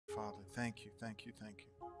Father, thank you, thank you, thank you.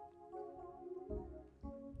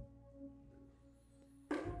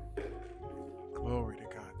 Glory to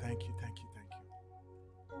God. Thank you, thank you, thank you.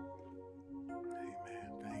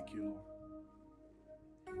 Amen. Thank you, Lord.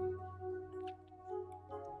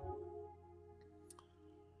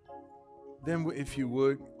 Then, if you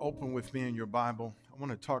would, open with me in your Bible. I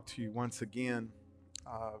want to talk to you once again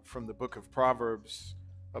from the book of Proverbs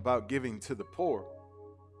about giving to the poor.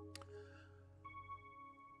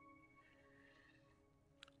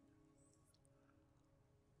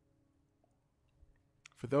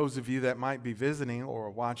 For those of you that might be visiting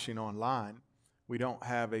or watching online, we don't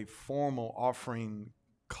have a formal offering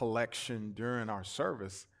collection during our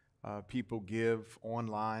service. People give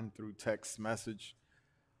online through text message,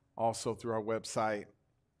 also through our website,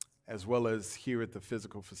 as well as here at the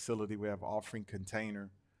physical facility. We have offering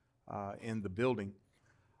container in the building.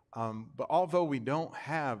 But although we don't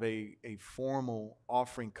have a formal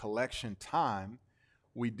offering collection time,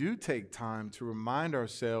 we do take time to remind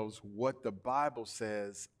ourselves what the Bible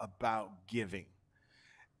says about giving,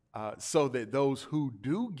 so that those who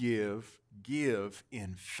do give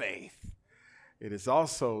in faith. It is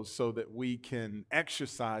also so that we can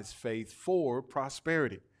exercise faith for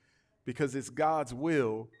prosperity, because it's God's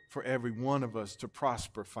will for every one of us to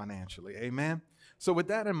prosper financially. Amen? So with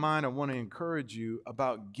that in mind, I want to encourage you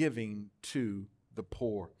about giving to the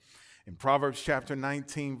poor. In Proverbs chapter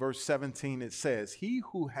 19, verse 17, it says, "He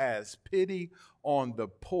who has pity on the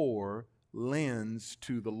poor lends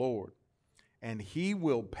to the Lord, and he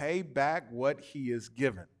will pay back what he is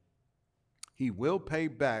given." He will pay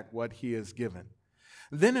back what he is given.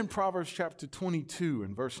 Then in Proverbs chapter 22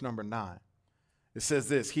 and verse number 9, it says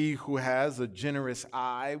this, "He who has a generous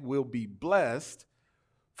eye will be blessed,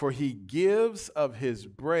 for he gives of his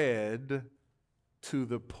bread to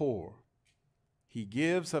the poor." He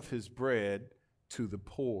gives of his bread to the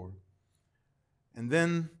poor. And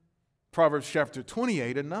then Proverbs chapter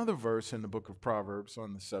 28, another verse in the book of Proverbs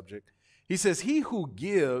on the subject. He says, "He who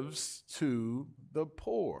gives to the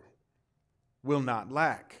poor will not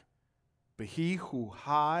lack, but he who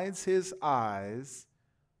hides his eyes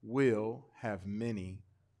will have many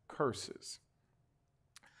curses."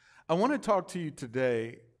 I want to talk to you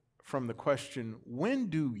today from the question, when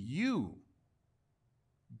do you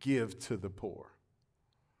give to the poor?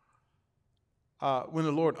 When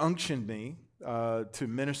the Lord unctioned me to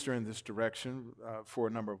minister in this direction for a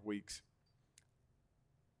number of weeks,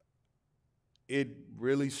 it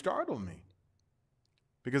really startled me,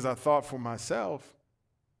 because I thought for myself,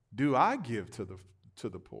 do I give to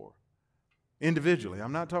the poor individually?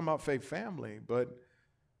 I'm not talking about Faith Family, but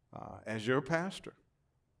as your pastor,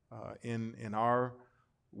 in our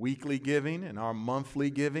weekly giving, in our monthly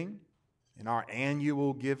giving, in our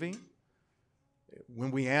annual giving.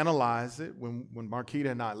 When we analyze it, when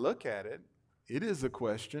Marquita and I look at it, it is a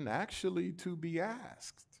question actually to be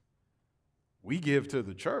asked. We give to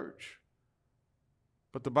the church,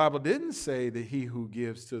 but the Bible didn't say that he who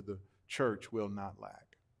gives to the church will not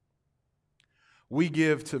lack. We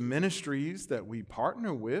give to ministries that we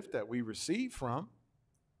partner with, that we receive from,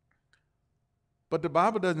 but the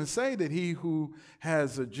Bible doesn't say that he who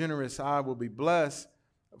has a generous eye will be blessed,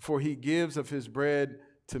 for he gives of his bread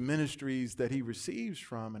to ministries that he receives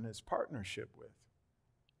from and his partnership with.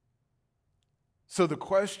 So the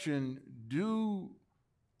question, do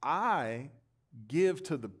I give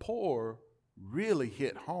to the poor, really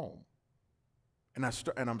hit home? And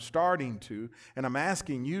I'm starting to, and I'm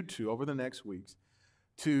asking you to, over the next weeks,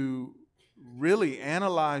 to really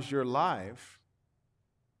analyze your life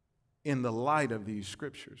in the light of these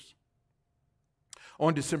scriptures.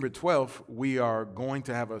 On December 12th, we are going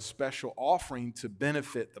to have a special offering to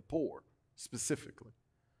benefit the poor, specifically.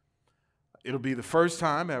 It'll be the first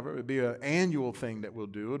time ever. It'll be an annual thing that we'll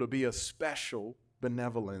do. It'll be a special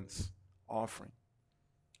benevolence offering.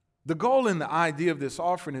 The goal and the idea of this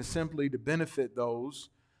offering is simply to benefit those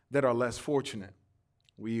that are less fortunate.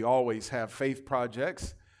 We always have faith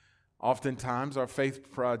projects. Oftentimes, our faith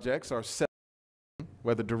projects are set,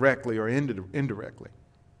 whether directly or indirectly.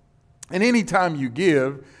 And anytime you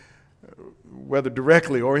give, whether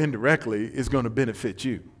directly or indirectly, is going to benefit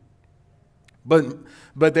you. But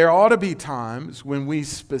there ought to be times when we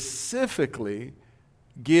specifically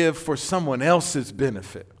give for someone else's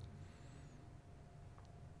benefit.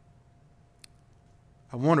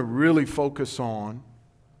 I want to really focus on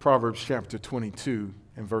Proverbs chapter 22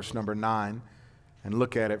 and verse number 9 and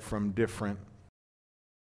look at it from different.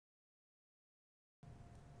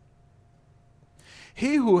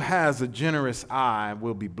 "He who has a generous eye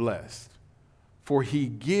will be blessed, for he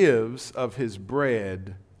gives of his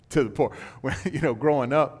bread to the poor."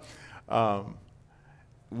 Growing up,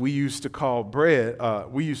 we used to call bread,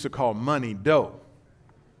 we used to call money dough.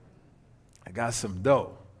 I got some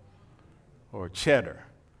dough or cheddar.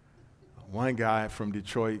 One guy from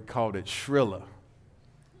Detroit called it Shrilla.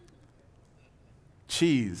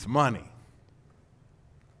 Cheese, money,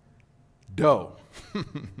 dough.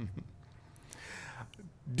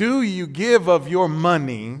 Do you give of your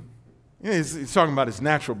money? He's talking about his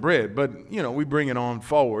natural bread, but, we bring it on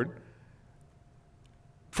forward.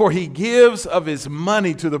 For he gives of his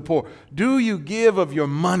money to the poor. Do you give of your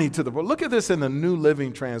money to the poor? Look at this in the New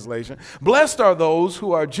Living Translation. Blessed are those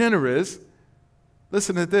who are generous.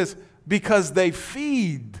 Listen to this. Because they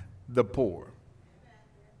feed the poor.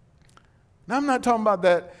 Now, I'm not talking about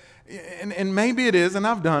that, and maybe it is, and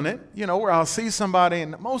I've done it, where I'll see somebody,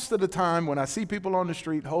 and most of the time when I see people on the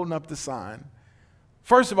street holding up the sign,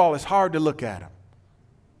 first of all, it's hard to look at them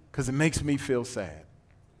because it makes me feel sad.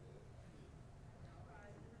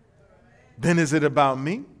 Then is it about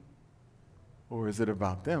me or is it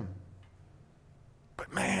about them?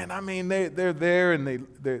 But man, they're there and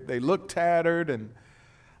they look tattered, and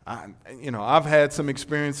I've had some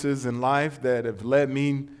experiences in life that have led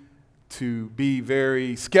me to be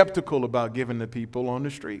very skeptical about giving to people on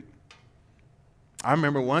the street. I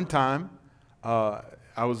remember one time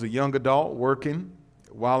I was a young adult working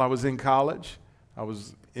while I was in college. I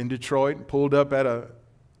was in Detroit, pulled up at a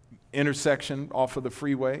intersection off of the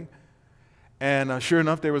freeway, and sure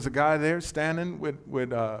enough, there was a guy there standing with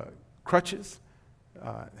crutches.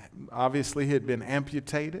 Obviously, he had been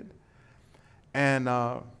amputated, and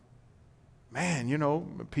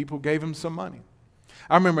people gave him some money.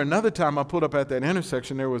 I remember another time I pulled up at that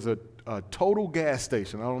intersection, there was a Total gas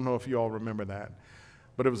station. I don't know if you all remember that,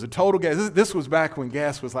 but it was a Total gas. This was back when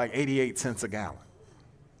gas was like 88 cents a gallon.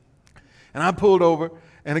 And I pulled over,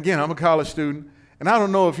 and again, I'm a college student, and I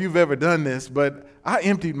don't know if you've ever done this, but I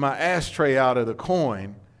emptied my ashtray out of the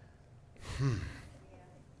coin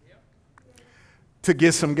to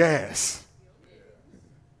get some gas.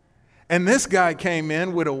 And this guy came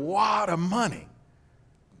in with a wad of money,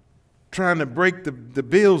 trying to break the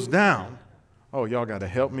bills down. Oh, y'all got to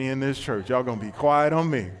help me in this church. Y'all going to be quiet on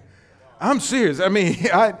me. I'm serious.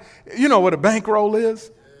 You know what a bankroll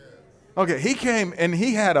is? Okay, he came and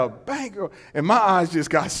he had a bankroll, and my eyes just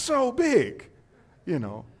got so big,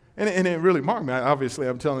 and it really marked me. Obviously,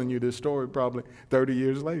 I'm telling you this story probably 30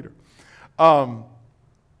 years later.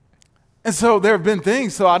 And so there have been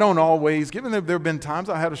things, so I don't always give. And there have been times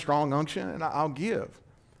I had a strong unction and I'll give.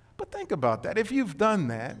 But think about that. If you've done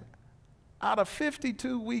that, out of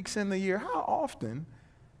 52 weeks in the year, how often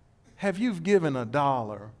have you given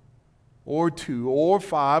 $1 or $2 or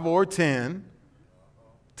 $5 or $10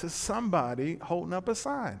 to somebody holding up a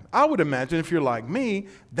sign? I would imagine if you're like me,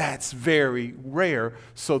 that's very rare.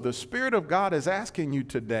 So the Spirit of God is asking you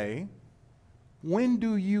today, when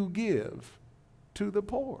do you give to the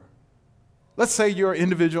poor? Let's say your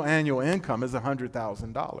individual annual income is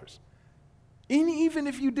 $100,000. Even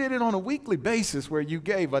if you did it on a weekly basis where you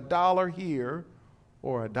gave $1 here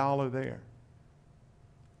or $1 there.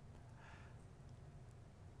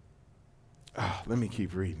 Let me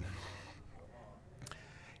keep reading.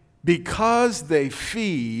 Because they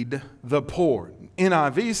feed the poor.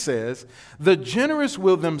 NIV says, the generous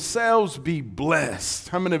will themselves be blessed.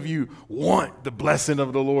 How many of you want the blessing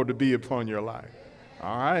of the Lord to be upon your life?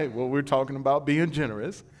 All right, well, we're talking about being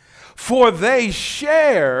generous. For they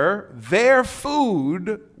share their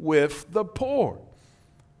food with the poor.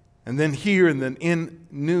 And then here in the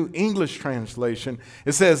New English Translation,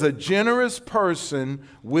 it says, a generous person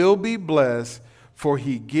will be blessed, for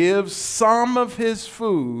he gives some of his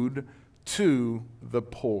food to the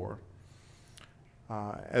poor.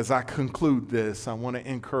 As I conclude this, I want to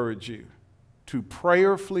encourage you to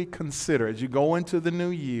prayerfully consider, as you go into the new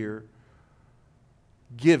year,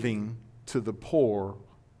 giving to the poor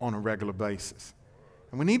on a regular basis.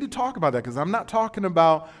 And we need to talk about that, because I'm not talking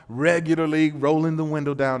about regularly rolling the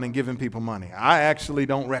window down and giving people money. I actually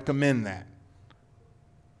don't recommend that.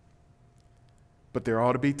 But there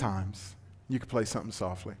ought to be times, you can play something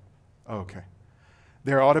softly. Okay.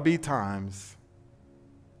 There ought to be times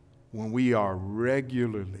when we are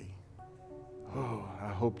regularly,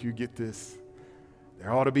 I hope you get this.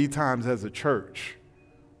 There ought to be times as a church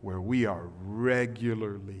where we are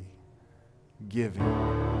regularly giving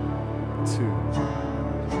to the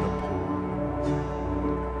poor.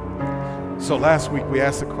 So last week we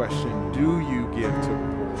asked the question, do you give to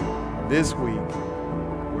the poor? This week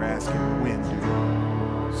we're asking, when do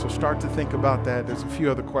you? So start to think about that. There's a few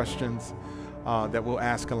other questions that we'll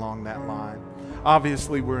ask along that line.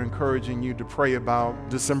 Obviously, we're encouraging you to pray about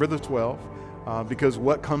December the 12th. because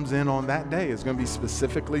what comes in on that day is going to be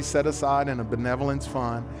specifically set aside in a benevolence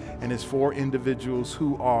fund, and it's for individuals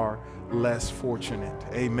who are less fortunate.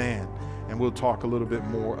 Amen. And we'll talk a little bit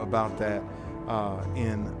more about that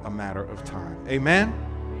in a matter of time. Amen.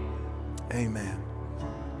 Amen.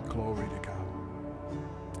 Glory to God.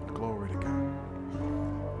 Glory to God.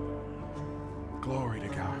 Glory to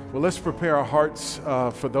God. Well, let's prepare our hearts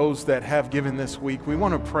for those that have given this week. We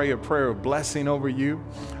want to pray a prayer of blessing over you.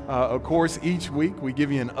 Of course, each week we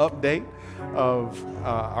give you an update of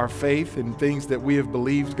our faith and things that we have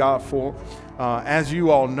believed God for. As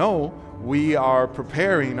you all know, we are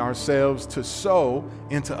preparing ourselves to sow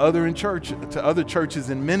into other churches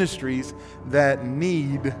and ministries that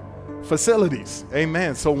need facilities.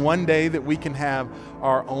 Amen. So one day that we can have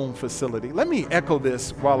our own facility. Let me echo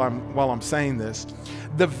this while I'm saying this.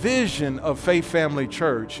 The vision of Faith Family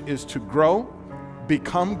Church is to grow,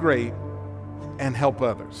 become great, and help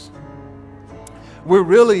others. We're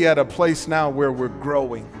really at a place now where we're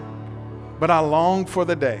growing, but I long for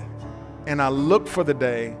the day, and I look for the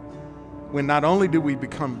day when not only do we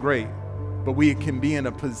become great, but we can be in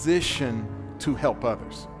a position to help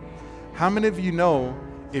others. How many of you know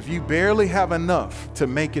if you barely have enough to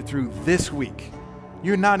make it through this week,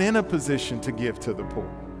 you're not in a position to give to the poor?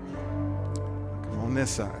 Come on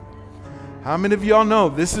this side. How many of y'all know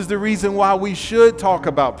this is the reason why we should talk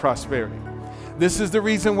about prosperity? This is the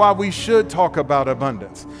reason why we should talk about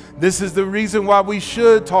abundance. This is the reason why we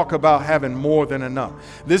should talk about having more than enough.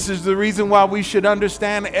 This is the reason why we should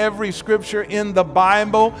understand every scripture in the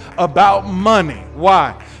Bible about money.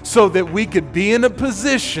 Why? So that we could be in a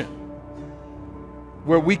position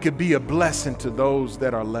where we could be a blessing to those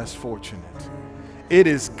that are less fortunate. It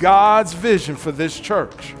is God's vision for this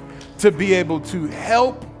church to be able to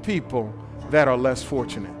help people that are less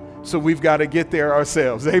fortunate. So we've got to get there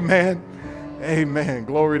ourselves. Amen. Amen.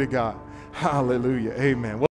 Glory to God. Hallelujah. Amen.